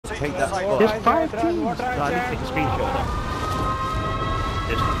take that spot. There's 5 teams. No, I need to take a screenshot of that.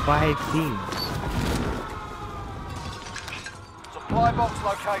 There's 5 teams. Supply box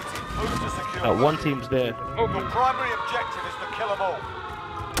located. Move to secure. One team's there. Your primary objective is to kill them all.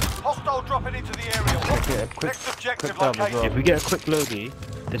 Hostile dropping into the area. Next objective located. If we get a quick logie,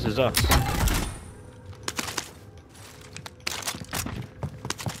 this is us.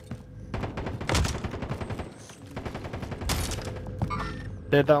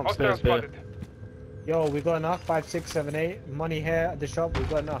 They're downstairs there. Yo, we got enough. 5, 6, 7, 8. Money here at the shop. We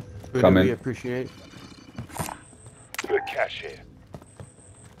got enough. Really appreciate. Good cash here.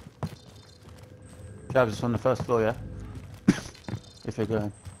 Travis is on the first floor, yeah? If you're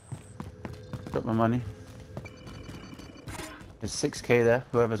going. Drop my money. There's 6k there.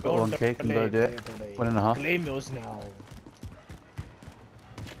 Whoever's got 1k can go do it. 1.5. Claim those now.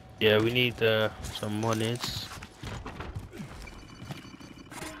 Yeah, we need some monies.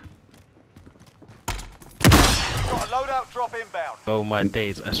 Got a loadout drop inbound. Oh my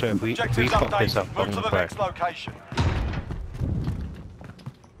days, I swear if we fuck this up, I'm Move to gonna the cry. next location.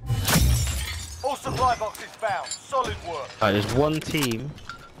 All supply boxes found. Solid work. Alright, there's one team.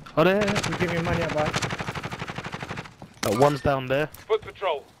 Oh, there. You give me money, I buy. One's down there. Foot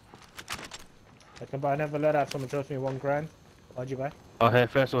patrol. I can buy another loadout. Someone throws me 1 grand. Why'd you buy? Oh, here,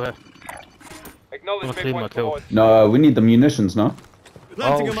 first or here. Acknowledge I'll clean my midpoint kill. forward. No, we need the munitions, no?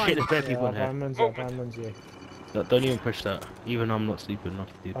 Oh shit, there's bare people in I'll buy here. Munzi, I'll buy Munzi. No, don't even push that. Even I'm not stupid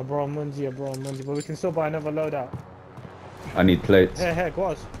enough to do I brought Munzi, but we can still buy another loadout. I need plates. Here, go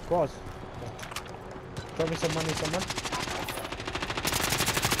on. Drop me some money, someone.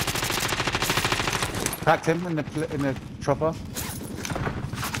 Cracked him in the chopper.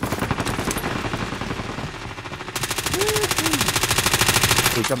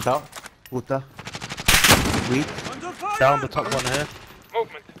 He jumped out. Water. Weak. Down the top one here.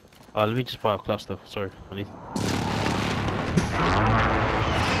 Movement. Oh, let me just buy a cluster. Sorry, I need.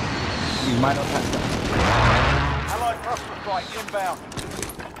 You might not catch that. Allied cluster strike inbound.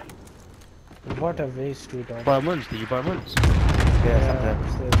 What a waste to dog. Buy muns, did you buy muns? Yeah, it's up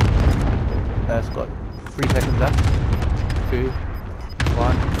there. It's got 3 seconds left. 2,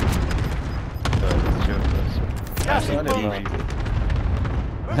 1. Gas is Yeah, moving. yeah.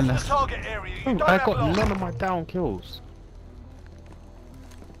 Move to the target area. You don't I have got long. none of my down kills.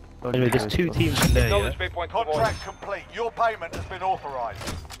 Anyway, there's 2 teams in there, yeah? Acknowledge midpoint forward. Contract complete. Your payment has been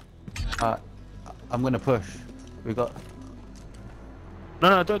authorized. I'm gonna push. We got.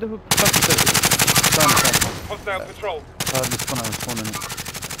 No, don't do it. Hostile patrol. This one I was spawning.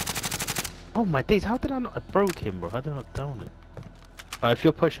 Oh my days, how did I not? I broke him, bro. How did I not down it? If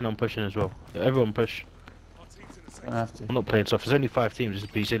you're pushing, I'm pushing as well. Yeah, everyone push. Gonna have to. I'm not playing soft. There's only 5 teams.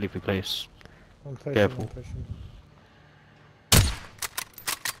 It'd be silly if we play. I'm pushing, Careful. I'm pushing.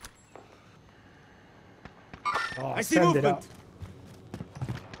 Oh, I see movement.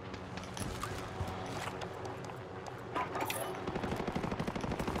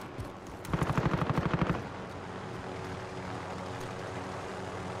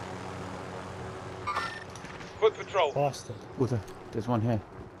 Foot patrol. Bastard. Water. There's one here.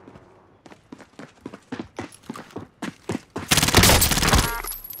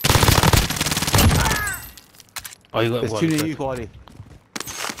 Oh, you got There's one. 2 near you, Guardy.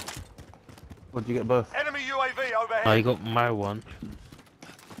 Or did you get both? Enemy UAV overhead. Oh, you got my one.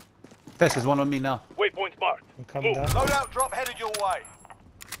 Fess, there's one on me now. Waypoint marked. I'm coming down. Loadout drop headed your way.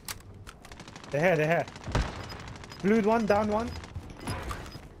 They're here. Blued one, down one.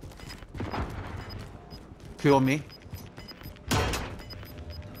 2 on me.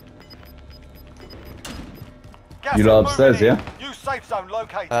 Gas You is lot moving upstairs, in. yeah? New safe zone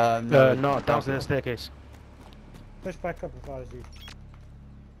located. No, downstairs the staircase. Push back up if I was you.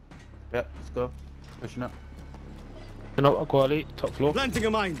 Yep, let's go. Pushing up. No, quality, top floor. Planting a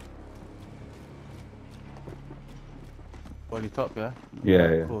mine. Guardy top, yeah?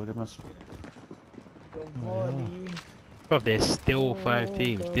 Yeah. Cool, they must. Bro, there's still 5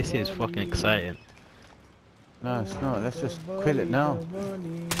 teams. This is fucking exciting. No, it's not. Let's just kill it now.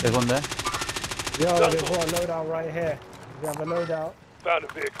 There's one there. Yo, they've got a loadout right here. We have a loadout. Found a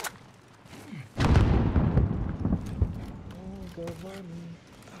vehicle.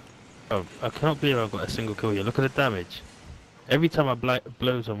 Oh, I cannot believe I've got a single kill here. Look at the damage. Every time I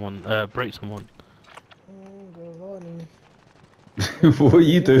blow someone, break someone. What are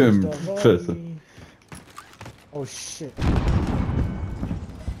you doing, Faisel? Oh shit.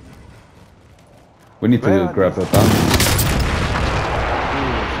 We need Where to are grab these? a gun.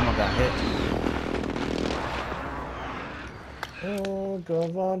 Ooh, someone got hit. Oh,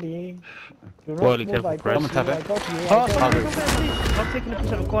 Gavani. Do Quality not move, careful, I got press. you, Come on, I got you, I Oh, got sorry, you. I'm taking a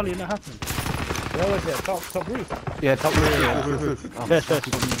piece of the quality and that happened. Where was it? Top roof. Yeah, top roof. Yeah, roof. Oh, Yes, fuck, yes.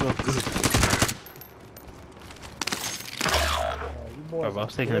 you got me as well. Oh, you boys Bro, I was are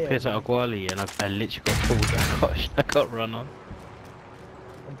taking a clear, piss man. out of quality and I literally got pulled. I got run on.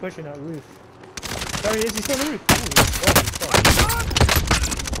 I'm pushing that roof. Sorry, is he still on the roof? Ooh,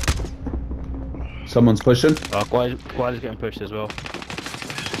 sorry. Someone's pushing. Oh, quality's getting pushed as well.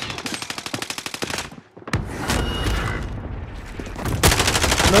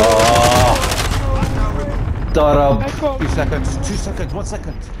 Darab. 2 seconds. 2 seconds. 1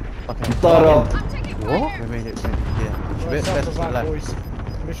 second. Okay. Darab. What? We made it. Yeah. What's Best up to with the that, left. boys?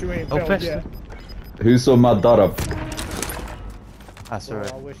 Wish you ain't Oh, failed best. yet. Who saw my Darab? I saw Oh,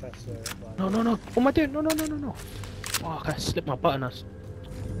 it. I wish I saw it. but- No. What am I doing? No. Oh, I slipped my button. I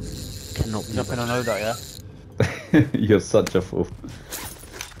cannot be. Jumping on Oda, yeah? You're such a fool.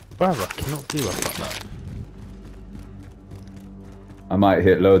 Brother, I cannot do like that. I might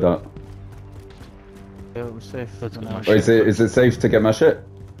hit loadout. Yeah, we're safe. Let's go, No, man. Or is it safe to get my shit?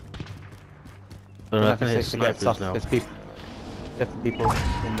 No, I We're can hit safe to get snipers stuff. now. There's people. Definitely people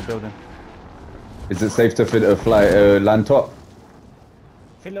in the building. Is it safe to fly land top?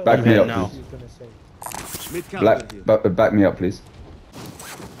 Fill it Back with me what up, now. he was gonna say. Back me up, please.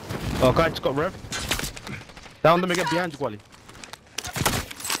 Oh, guy just got rev. Down them again behind you, Quali.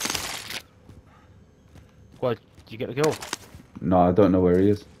 What? Did you get the kill? No, I don't know where he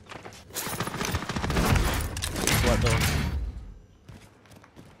is. Right down.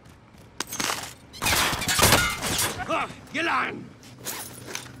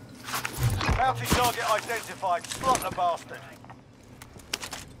 Bounty target identified. Slot the bastard.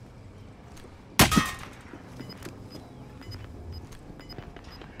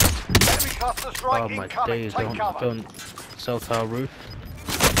 Enemy cluster strike Oh my incoming. days, Take cover. don't cell tower roof.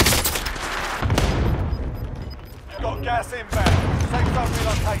 You've got gas inbound. Safe zone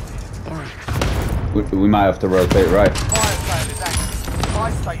relocated. We might have to rotate right. Fire sale is active.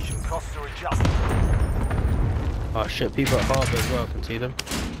 Fire station costs are adjusted. Oh shit, people at Harbour as well, I can see them.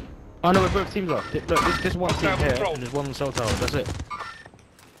 Oh no, where both teams are. Look, this one team here, and there's one on cell tower, that's it.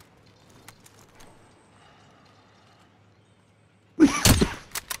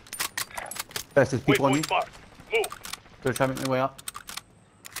 There's people on you. Waypoint marked. Move. Gonna try and make my way up.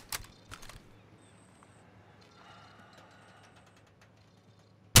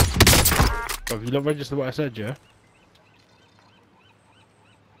 Bro, if you don't register what I said, yeah?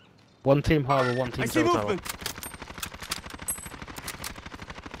 One team Harbour, one team cell tower.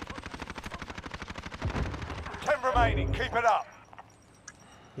 10 remaining. Keep it up.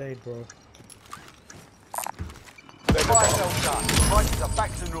 Played, bro. Fire sale done. Prices are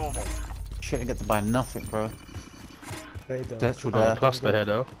back to normal. Shit, I get to buy nothing, bro. Played though. That's what Oh, cluster here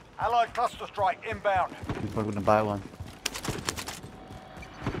though. Allied cluster strike inbound. You're probably gonna buy one.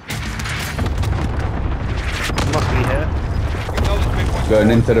 Must be here.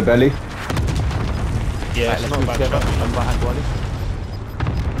 Going into the belly. Yeah, Right, it's let's not move bad together. shot. I'm behind Wally.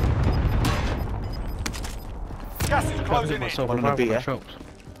 Gas is I hit closing in. myself One on the around B, with my yeah? shots.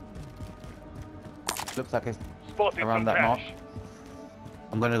 Looks like it's Spotted around some that mark. cash.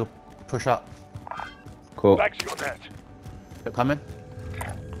 I'm gonna go push up. Cool. Bags on that. They're coming.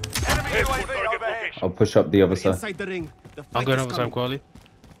 Enemy Here's UAV one target overhead. location. I'll push up the other side. Inside the ring. The I'm fight going is over coming. side quality.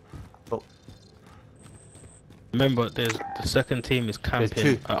 Oh, Remember, there's the second team is there's camping two. at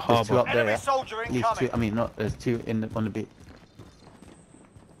There's two Harbour. up there. Enemy Yeah? soldier At least two. incoming. I mean, not. There's two in the, on the beat.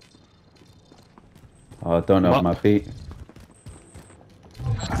 Oh, I don't have What? my feet.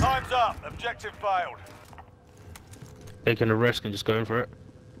 Time's up. Objective failed. Taking a risk and just going for it.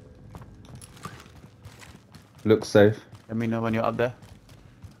 Looks safe. Let me know when you're up there.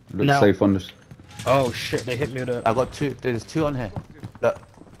 Looks Now. safe on this. Oh shit, they hit me with a... I got two. There's two on here. Look,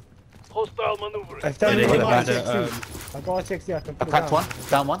 Hostile maneuvering. I've done Yeah, it they with hit my me with 60. I got a 60, I can I put it cracked down. one.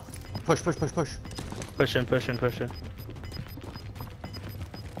 Down one. Push, push, push, push. Pushing.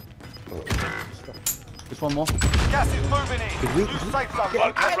 Just one more. Gas is moving in. we- New safe zone Mark the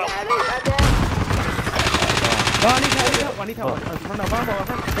located. route. Oh, I need help. Run out,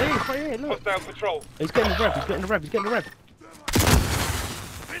 Hey, it's right here, look. Hostile patrol. He's getting the rev, Don't let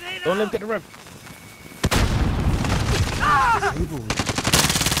him get the rev.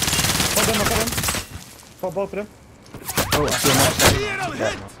 Got them. For both of them. Oh, I see him outside.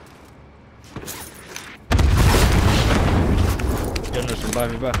 You're not to buy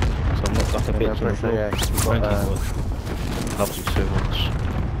me back. So I'm not stuck a Yeah, bitch on the pressure, floor. yeah. We've Thank got, you, bud. Love you so much.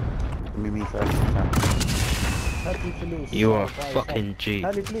 give me first. if you can. Happy to lose. You are Bye, fucking G.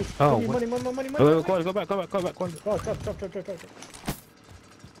 Happy to lose. Oh, Money, what? money. Wait, go back. Go, chop.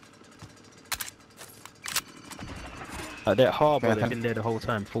 Like that harbour, Yeah, they've been there the whole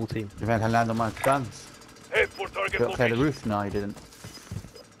time, full team. You think I can land on my guns? Head for target Got to clear the location. roof? No, I didn't.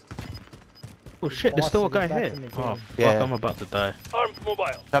 Oh shit, there's still a guy Boss, get here. back in the Oh game. fuck, Yeah. I'm about to die. Armed mobile.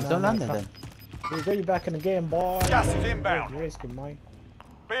 Trav, No, don't no, land there fuck. then. We got you back in the game, boy. Gas is inbound. You're risking, mate.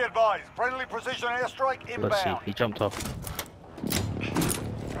 Be advised, friendly precision airstrike Let's see, inbound. he jumped off.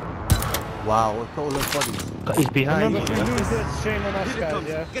 Wow, look at all those bodies. He's behind Remember, you. if we lose this, shame on us, guys,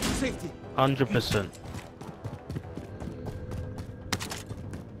 yeah? 100%.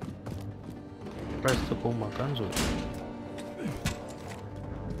 Press took all my guns with.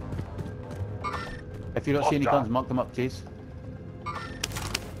 If you don't see any guns, mark them up, please.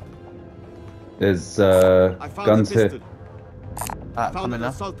 There's I found guns a here. pistol. Come Found in an now.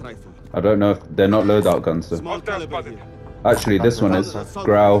 assault rifle. I don't know if they're not loadout guns though. Small Hostile caliber spotted. here. Actually, this one is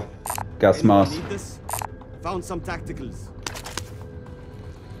growl, gas Anyone mask. need this? Found some tacticals.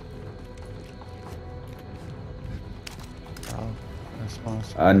 Oh, that's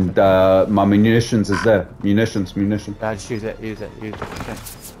fast. And my munitions is there. Munitions. Yeah, just use it. Okay.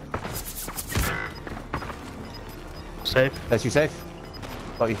 Safe. Let's you safe.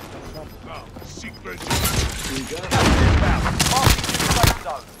 Got you. Secret. Gas is inbound. Marking new safe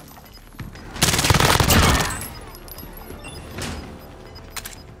zone.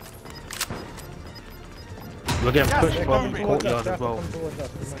 We're getting Gas pushed is from moving. courtyard as well. Come towards us,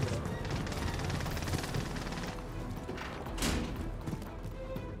 remember that.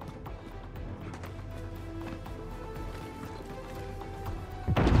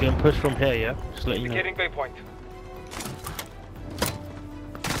 Getting pushed from here, yeah? Just let you know. Indicating waypoint.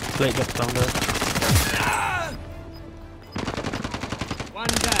 Plate drops down there. One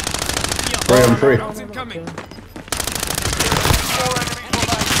down. 3 on 3. Incoming. 4 enemies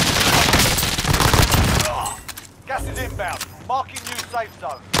remain. Gas is inbound. Marking new safe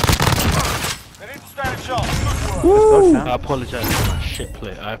zone. They didn't stand a chance. Good work. I apologize for my shit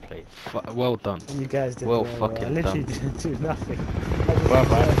play. I played. Well done. You guys did Well well, fucking I literally done. didn't do nothing. Well, I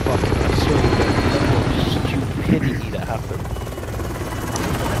swear to God, stupidity that happened.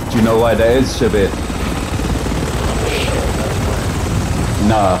 Do you know why that is, Shabeer?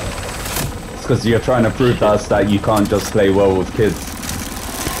 Nah. It's because you're trying to prove to us that you can't just play well with kids.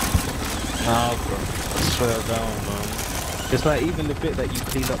 Nah, bro. I swear down, man. It's like even the bit that you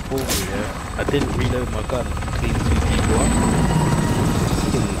cleaned up for me, yeah? I didn't reload my gun to clean 2 people up.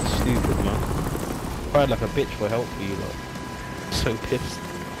 Fucking stupid, man. Cried like a bitch for help for you, like. So pissed.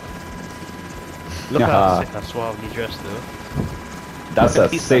 Look how sick I suavely dressed, though. That's At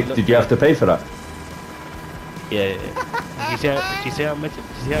a least sick. I look Did you have to pay for that? Yeah. Do you see how much? Do you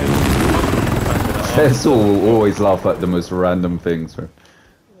see how? Faisel will always laugh at the most random things, bro.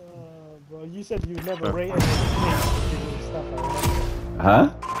 Bro, you said you never rated the stuff, I remember. Huh?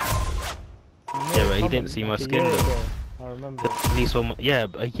 Yeah, but he didn't see my Like a skin, year though. ago, I remember. He saw my, yeah,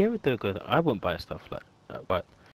 but a year ago, I wouldn't buy stuff like that, but